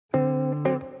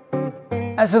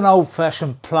As an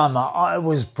old-fashioned plumber, I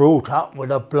was brought up with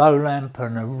a blow lamp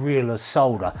and a reel of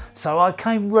solder, so I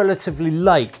came relatively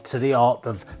late to the art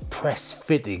of press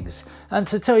fittings. And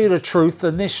to tell you the truth,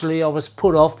 initially I was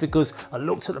put off because I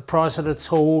looked at the price of the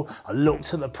tool, I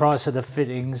looked at the price of the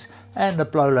fittings, and the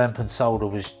blow lamp and solder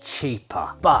was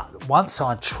cheaper. But once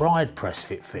I tried press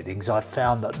fit fittings, I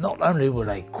found that not only were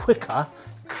they quicker,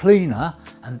 cleaner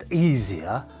and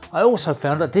easier, I also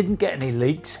found I didn't get any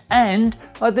leaks and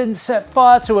I didn't set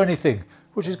fire to anything,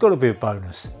 which has got to be a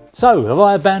bonus. So have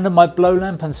I abandoned my blow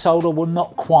lamp and solder? Well,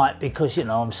 not quite, because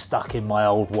I'm stuck in my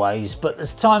old ways, but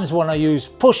there's times when I use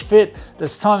push fit,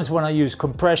 there's times when I use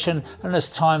compression, and there's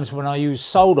times when I use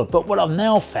solder. But what I've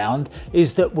now found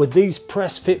is that with these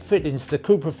press fit fittings, the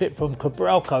Cooper Fit from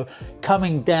Cabralco,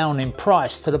 coming down in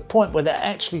price to the point where they're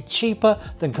actually cheaper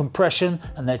than compression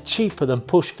and they're cheaper than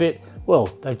push fit, well,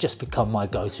 they've just become my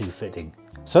go-to fitting.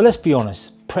 So let's be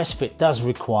honest, press fit does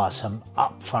require some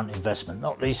upfront investment,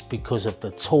 not least because of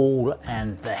the tool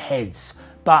and the heads,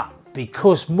 but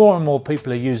because more and more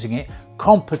people are using it,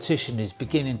 competition is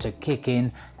beginning to kick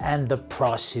in and the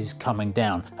price is coming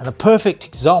down. And a perfect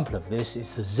example of this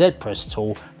is the Z-Press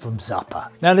tool from Zupper.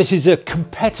 Now this is a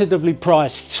competitively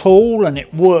priced tool and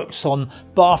it works on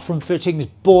bathroom fittings,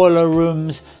 boiler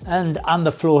rooms and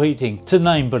underfloor heating, to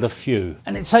name but a few.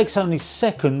 And it takes only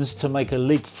seconds to make a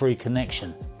leak-free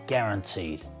connection.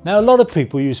 Guaranteed. Now a lot of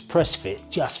people use press fit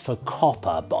just for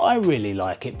copper, but I really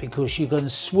like it because you can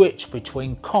switch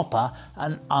between copper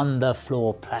and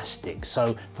underfloor plastic.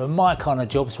 So for my kind of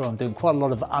jobs where I'm doing quite a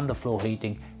lot of underfloor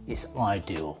heating, it's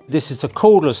ideal. This is a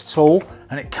cordless tool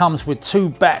and it comes with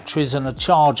 2 batteries and a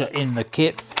charger in the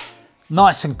kit.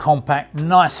 Nice and compact,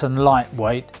 nice and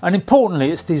lightweight, and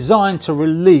importantly it's designed to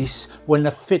release when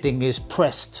the fitting is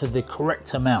pressed to the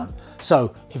correct amount.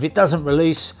 So if it doesn't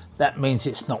release, that means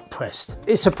it's not pressed.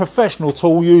 It's a professional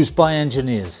tool used by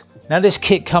engineers. Now this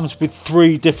kit comes with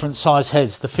 3 different size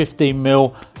heads, the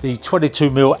 15mm, the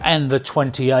 22mm and the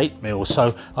 28mm.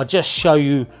 So I'll just show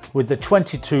you with the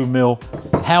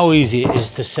 22mm how easy it is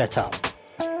to set up.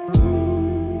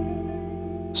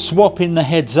 Swapping the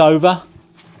heads over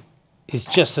is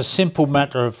just a simple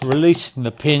matter of releasing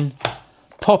the pin,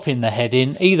 popping the head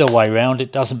in, either way round,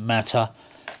 it doesn't matter,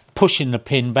 pushing the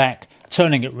pin back,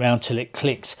 turning it round till it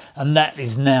clicks, and that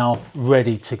is now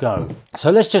ready to go. So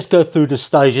let's just go through the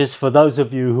stages for those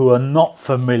of you who are not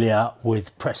familiar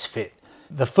with press fit.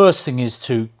 The first thing is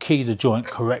to key the joint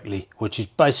correctly, which is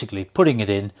basically putting it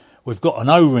in. We've got an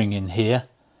O-ring in here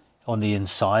on the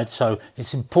inside, so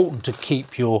it's important to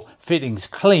keep your fittings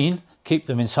clean, keep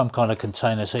them in some kind of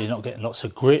container so you're not getting lots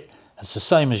of grit. It's the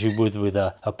same as you would with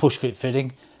a push fit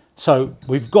fitting. So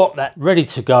we've got that ready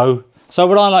to go. So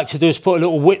what I like to do is put a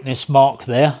little witness mark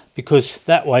there, because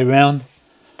that way round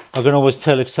I can always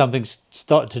tell if something's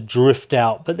started to drift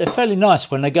out. But they're fairly nice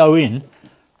when they go in,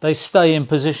 they stay in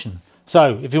position.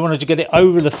 So if you wanted to get it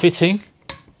over the fitting,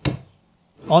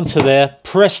 onto there,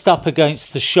 pressed up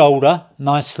against the shoulder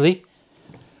nicely,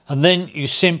 and then you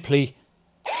simply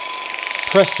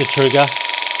press the trigger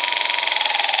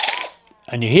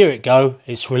and you hear it go,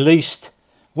 it's released.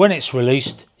 When it's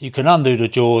released, you can undo the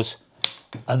jaws,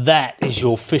 and that is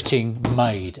your fitting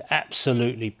made,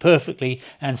 absolutely perfectly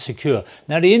and secure.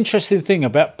 Now the interesting thing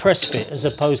about press fit as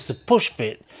opposed to push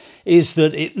fit is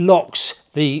that it locks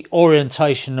the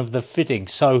orientation of the fitting,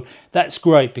 so that's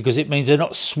great because it means they're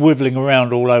not swiveling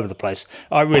around all over the place.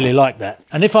 I really like that.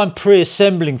 And if I'm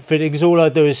pre-assembling fittings, all I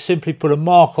do is simply put a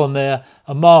mark on there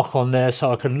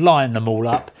so I can line them all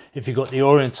up if you've got the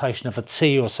orientation of a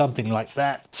T or something like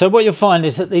that. So what you'll find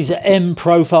is that these are M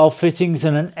profile fittings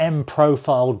and an M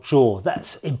profile jaw.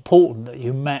 That's important that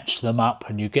you match them up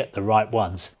and you get the right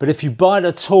ones. But if you buy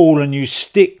the tool and you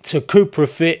stick to Cooper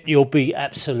Fit, you'll be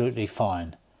absolutely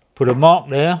fine. Put a mark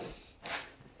there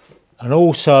and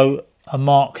also a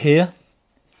mark here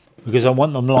because I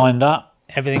want them lined up.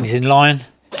 Everything's in line.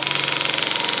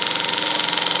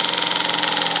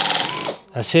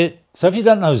 That's it. So if you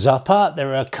don't know Zupper,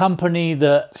 they're a company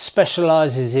that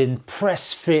specialises in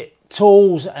press fit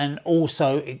tools and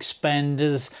also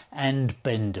expanders and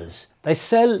benders. They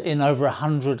sell in over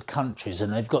 100 countries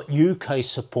and they've got UK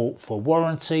support for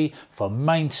warranty, for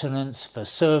maintenance, for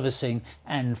servicing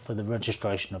and for the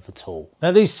registration of the tool.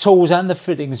 Now these tools and the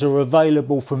fittings are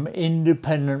available from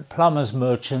independent plumbers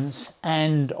merchants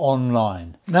and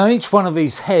online. Now each one of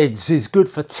these heads is good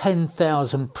for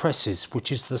 10,000 presses, which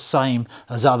is the same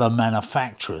as other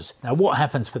manufacturers. Now what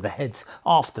happens with the heads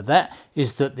after that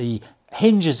is that the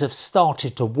hinges have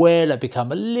started to wear, they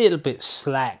become a little bit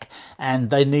slack and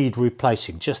they need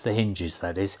replacing, just the hinges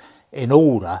that is, in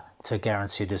order to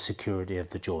guarantee the security of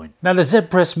the joint. Now the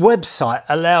Z-Press website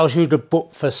allows you to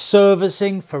book for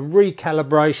servicing, for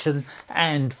recalibration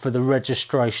and for the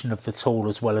registration of the tool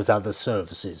as well as other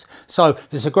services. So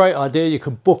it's a great idea, you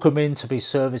can book them in to be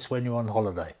serviced when you're on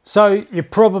holiday. So you're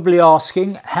probably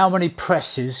asking, how many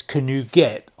presses can you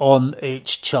get on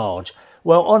each charge?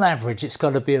 Well, on average, it's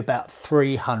going to be about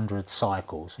 300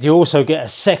 cycles. You also get a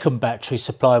second battery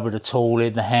supplied with a tool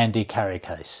in the handy carry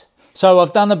case. So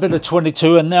I've done a bit of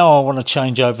 22 and now I want to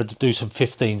change over to do some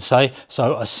 15, say.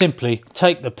 So I simply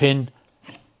take the pin,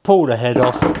 pull the head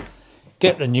off,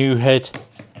 get the new head,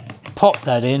 pop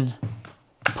that in,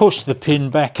 push the pin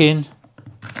back in,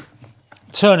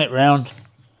 turn it round,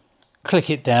 click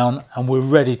it down, and we're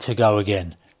ready to go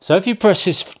again. So if you press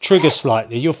this trigger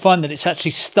slightly, you'll find that it's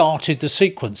actually started the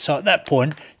sequence. So at that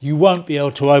point, you won't be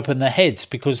able to open the heads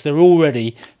because they're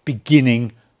already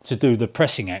beginning to do the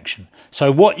pressing action.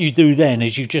 So what you do then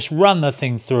is you just run the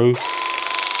thing through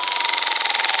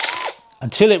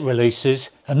until it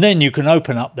releases, and then you can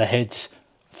open up the heads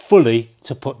fully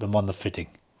to put them on the fitting.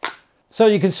 So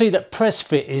you can see that press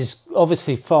fit is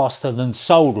obviously faster than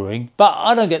soldering, but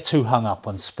I don't get too hung up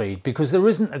on speed because there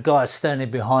isn't a guy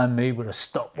standing behind me with a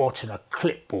stopwatch and a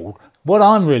clipboard. What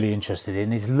I'm really interested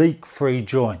in is leak-free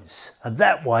joints, and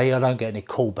that way I don't get any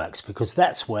callbacks because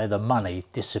that's where the money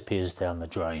disappears down the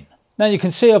drain. Now you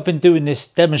can see I've been doing this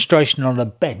demonstration on a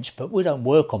bench, but we don't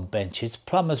work on benches.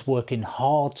 Plumbers work in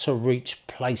hard to reach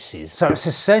places. So it's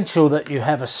essential that you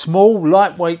have a small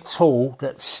lightweight tool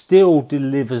that still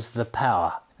delivers the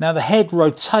power. Now the head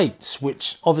rotates,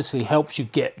 which obviously helps you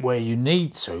get where you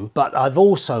need to, but I've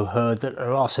also heard that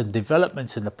there are some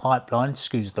developments in the pipeline,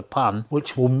 excuse the pun,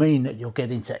 which will mean that you'll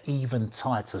get into even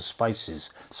tighter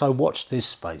spaces. So watch this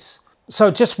space. So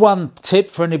just one tip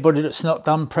for anybody that's not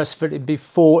done press fitting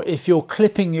before: if you're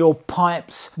clipping your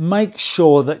pipes, make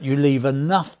sure that you leave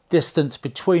enough distance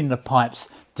between the pipes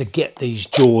to get these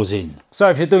jaws in. So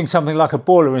if you're doing something like a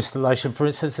boiler installation, for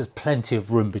instance, there's plenty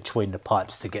of room between the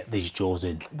pipes to get these jaws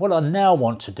in. What I now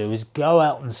want to do is go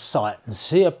out on site and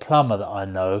see a plumber that I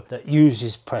know that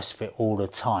uses press fit all the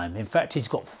time. In fact, he's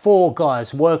got 4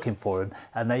 guys working for him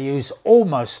and they use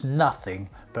almost nothing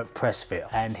but press fit,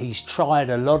 and he's tried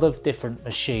a lot of different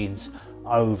machines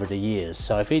over the years.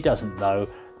 So if he doesn't know,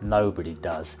 nobody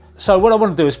does. So what I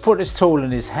want to do is put this tool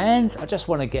in his hands. I just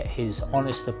want to get his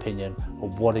honest opinion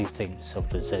of what he thinks of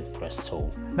the Z-Press tool.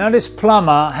 Now this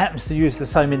plumber happens to use the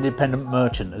same independent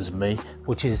merchant as me,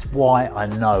 which is why I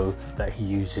know that he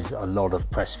uses a lot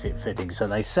of press fit fittings. So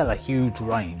they sell a huge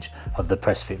range of the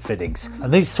press fit fittings,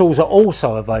 and these tools are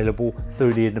also available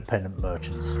through the independent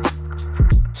merchants.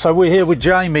 So we're here with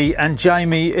Jamie, and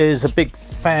Jamie is a big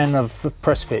fan of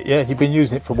press fit. Yeah, you've been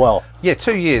using it for a while. Yeah,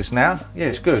 2 years now. Yeah,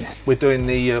 it's good. We're doing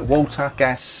the water,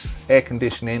 gas, air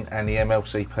conditioning and the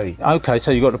MLCP. Okay,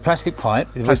 so you've got the plastic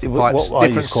pipe. Plastic pipes, what I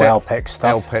used to call Alpex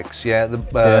stuff. Alpex, yeah.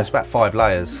 It's about 5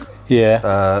 layers. Yeah.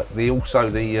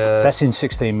 That's in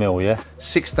 16 mil, yeah?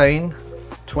 16,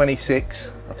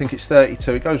 26, I think it's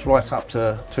 32. It goes right up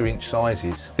to 2-inch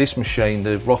sizes. This machine,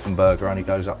 the Rothenberger, only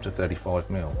goes up to 35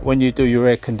 mil. When you do your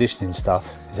air conditioning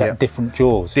stuff, is that different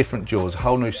jaws? Different jaws, a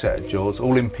whole new set of jaws,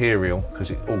 all Imperial,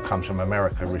 because it all comes from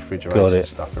America, refrigeration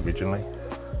stuff originally.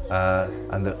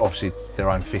 And obviously their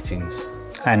own fittings.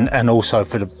 And also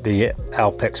for the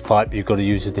Alpex pipe, you've got to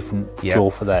use a different jaw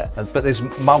for that. But there's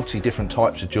different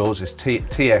types of jaws. There's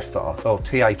TF or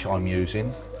TH I'm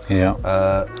using. Yeah.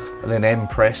 And then M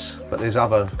press, but there's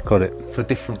other for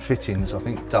different fittings. I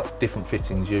think different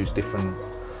fittings use different,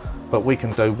 but we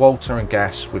can do water and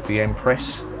gas with the M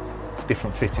press.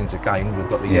 Different fittings again. We've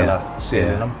got the yellow seal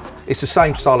in them. It's the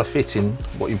same style of fitting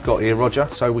what you've got here, Roger.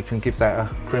 So we can give that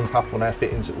a crimp up on our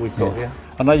fittings that we've got here.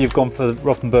 I know you've gone for the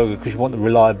Rothenberger because you want the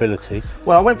reliability.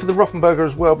 Well, I went for the Rothenberger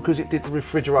as well because it did the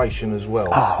refrigeration as well.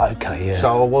 Oh, okay, yeah.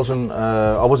 So I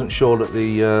wasn't sure that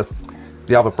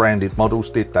the other branded models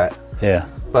did that. Yeah.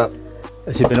 But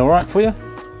has it been all right for you?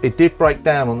 It did break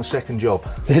down on the second job.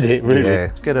 Did it really?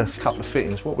 Yeah. Get a couple of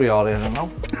fittings. What we are there now?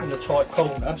 In the tight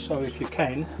corner, so if you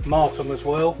can, mark them as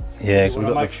well. Yeah. You want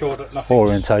to make sure that nothing.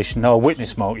 Orientation. No, a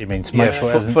witness mark you mean, to make sure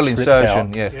it hasn't full slipped insertion.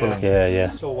 out. Yeah, full.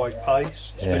 Yeah. It's always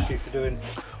pays, especially if you're doing.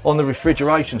 On the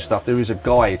refrigeration stuff, there is a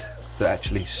guide that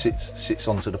actually sits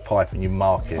onto the pipe and you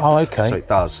mark it. Oh, okay. So it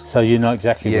does. So you know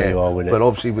exactly where you are with it. But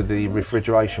obviously with the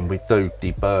refrigeration, we do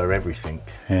deburr everything.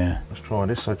 Yeah. Let's try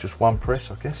this. So just one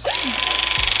press, I guess.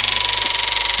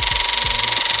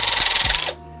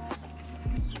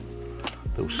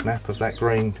 Little snap of that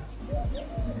green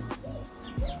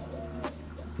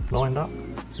lined up.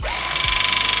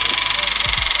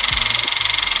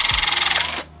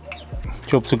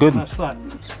 Jobs are good. That's that.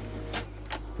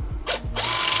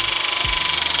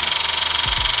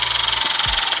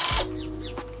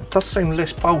 does seem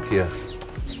less bulkier.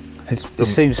 It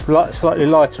seems slightly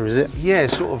lighter, is it? Yeah,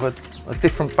 sort of a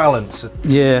different balance.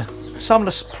 Yeah. Some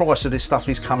of the price of this stuff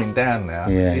is coming down now.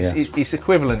 Yeah, it's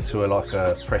equivalent to like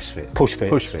a press fit. Push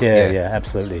fit. Yeah,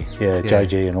 absolutely. Yeah,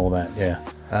 JG and all that, yeah.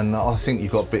 And I think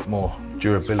you've got a bit more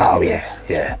durability. Oh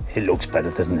yeah, it looks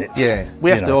better, doesn't it? Yeah, we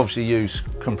have to obviously use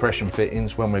compression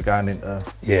fittings when we're going into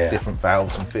different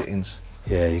valves and fittings.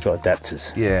 Yeah, you've got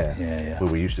adapters. Yeah.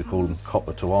 Well, we used to call them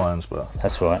copper to irons, but...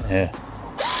 That's right, yeah.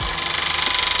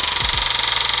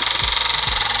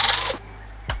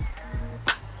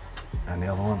 And the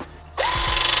other one.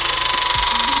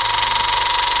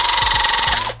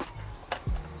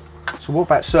 So what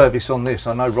about service on this?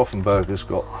 I know Rothenberger's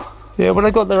got... Yeah, well,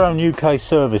 they've got their own UK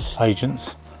service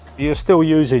agents. You're still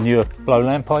using your blow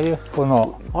lamp, are you, or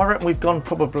not? I reckon we've gone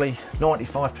probably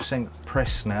 95%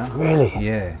 press now. Really?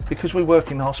 Yeah, because we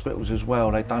work in hospitals as well.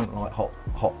 They don't like hot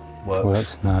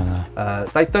works. No.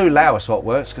 They do allow us hot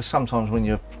works because sometimes when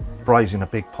you're brazing a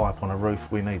big pipe on a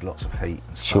roof, we need lots of heat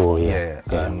and stuff. Sure, yeah.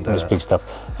 And that's big stuff.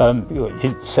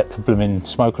 You set the blooming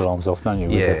smoke alarms off, don't you?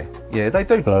 Yeah, they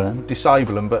do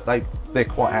disable them, but they're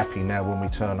quite happy now when we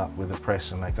turn up with the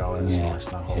press and they go, oh, it's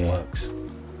nice, no hot works.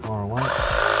 Far away.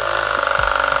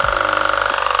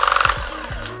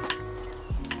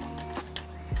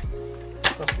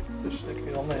 Just stick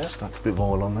it on there. Stuck a bit of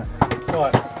oil on that.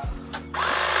 Right.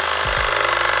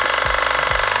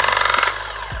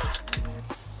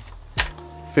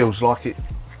 Feels like it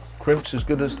crimps as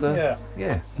good as the...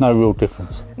 Yeah. No real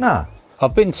difference. No.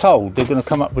 I've been told they're going to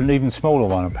come up with an even smaller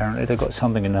one, apparently. They've got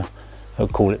something in they'll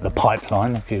call it the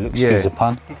pipeline, if you'll excuse the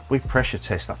pun. We pressure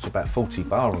test up to about 40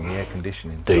 bar on the air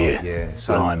conditioning. Do you? Yeah.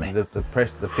 So the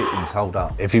fittings hold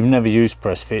up. If you've never used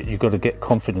press fit, you've got to get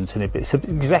confidence in it. But it's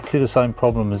exactly the same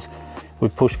problem as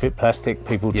with push fit plastic.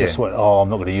 People just went, oh, I'm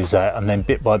not going to use that. And then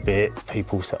bit by bit,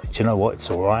 people say, do you know what, it's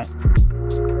all right.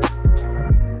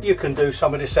 You can do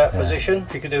some of this out of position,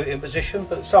 if you can do it in position,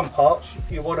 but some parts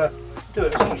you want to do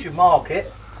it as long as you mark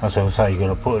it. That's what I say, you've got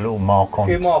to put a little mark on.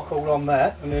 If you mark all on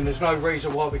that, and then there's no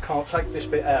reason why we can't take this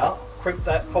bit out, crimp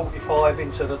that 45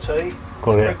 into the T,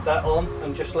 crimp that on,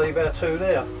 and just leave our two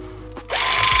there.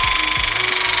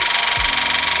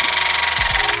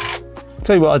 I'll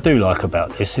tell you what I do like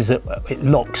about this is that it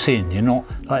locks in. You're not,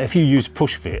 like if you use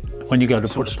push fit, when you go to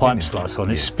put the pipe slice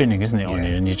on, it's spinning, isn't it, on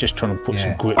you, and you're just trying to put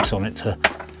some grips on it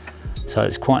so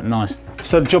it's quite nice.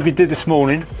 So the job you did this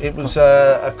morning? It was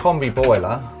a combi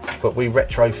boiler, but we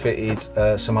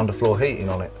retrofitted some underfloor heating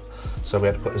on it. So we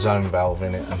had to put a zone valve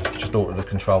in it and just alter the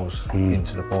controls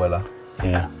into the boiler.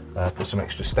 Yeah. Put some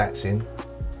extra stats in,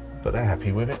 but they're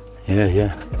happy with it.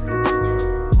 Yeah.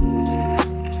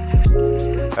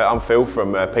 I'm Phil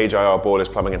from PJR Boilers,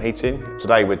 Plumbing and Heating.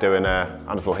 Today we're doing an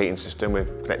underfloor heating system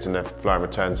with connecting the flow and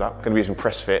returns up. Going to be using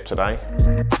press fit today.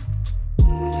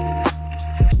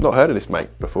 Not heard of this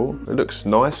make before. It looks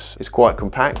nice. It's quite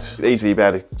compact. Easily be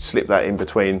able to slip that in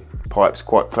between pipes,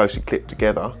 quite closely clipped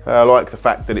together. I like the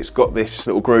fact that it's got this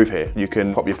little groove here. You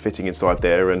can pop your fitting inside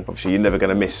there and obviously you're never going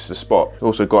to miss the spot.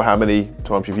 Also got how many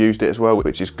times you've used it as well,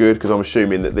 which is good because I'm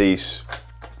assuming that these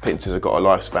pincers have got a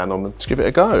lifespan on them. Let's give it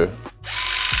a go.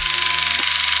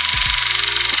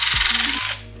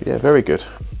 Yeah, very good.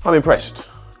 I'm impressed.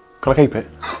 Can I keep it?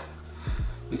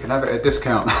 You can have it at a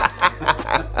discount.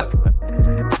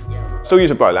 Still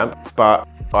use a blow lamp, but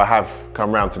I have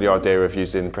come round to the idea of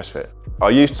using press fit. I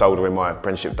used solder in my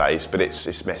apprenticeship days, but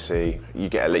it's messy. You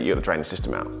got to drain the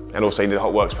system out. And also you need a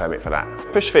hot works permit for that.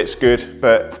 Push fit's good,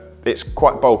 but it's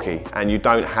quite bulky and you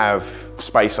don't have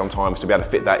space sometimes to be able to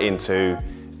fit that into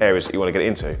areas that you want to get it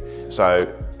into. So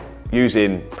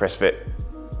using press fit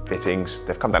fittings,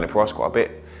 they've come down in price quite a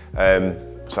bit.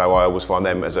 So I always find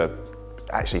them as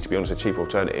actually to be honest, a cheaper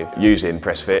alternative. Using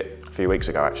press fit a few weeks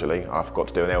ago actually, I forgot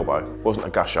to do an elbow. It wasn't a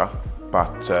gusher,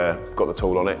 but got the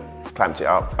tool on it, clamped it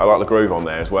up. I like the groove on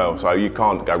there as well, so you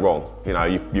can't go wrong. You know,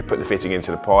 you put the fitting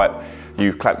into the pipe,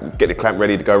 you get the clamp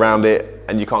ready to go around it,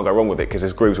 and you can't go wrong with it because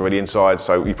there's grooves already inside,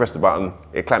 so you press the button,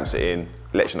 it clamps it in,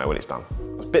 lets you know when it's done.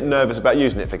 I was a bit nervous about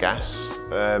using it for gas,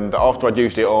 but after I'd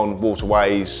used it on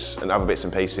waterways and other bits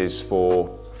and pieces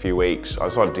for a few weeks, I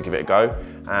decided to give it a go,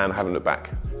 and I haven't looked back.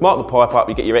 Mark the pipe up,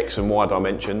 you get your X and Y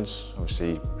dimensions.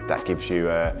 Obviously, that gives you,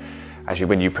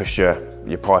 when you push your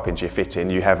pipe into your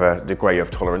fitting, you have a degree of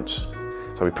tolerance.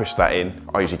 So we push that in.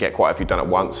 I usually get quite a few done at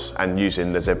once, and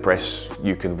using the Z press,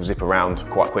 you can zip around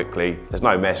quite quickly. There's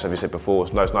no mess, as I said before,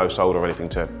 there's no solder or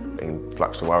anything in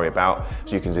flux to worry about.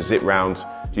 So you can just zip round,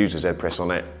 use the Z press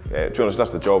on it. Yeah, to be honest,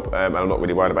 that's the job, and I'm not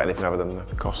really worried about anything other than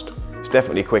the cost. It's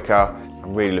definitely quicker.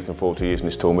 I'm really looking forward to using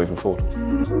this tool moving forward.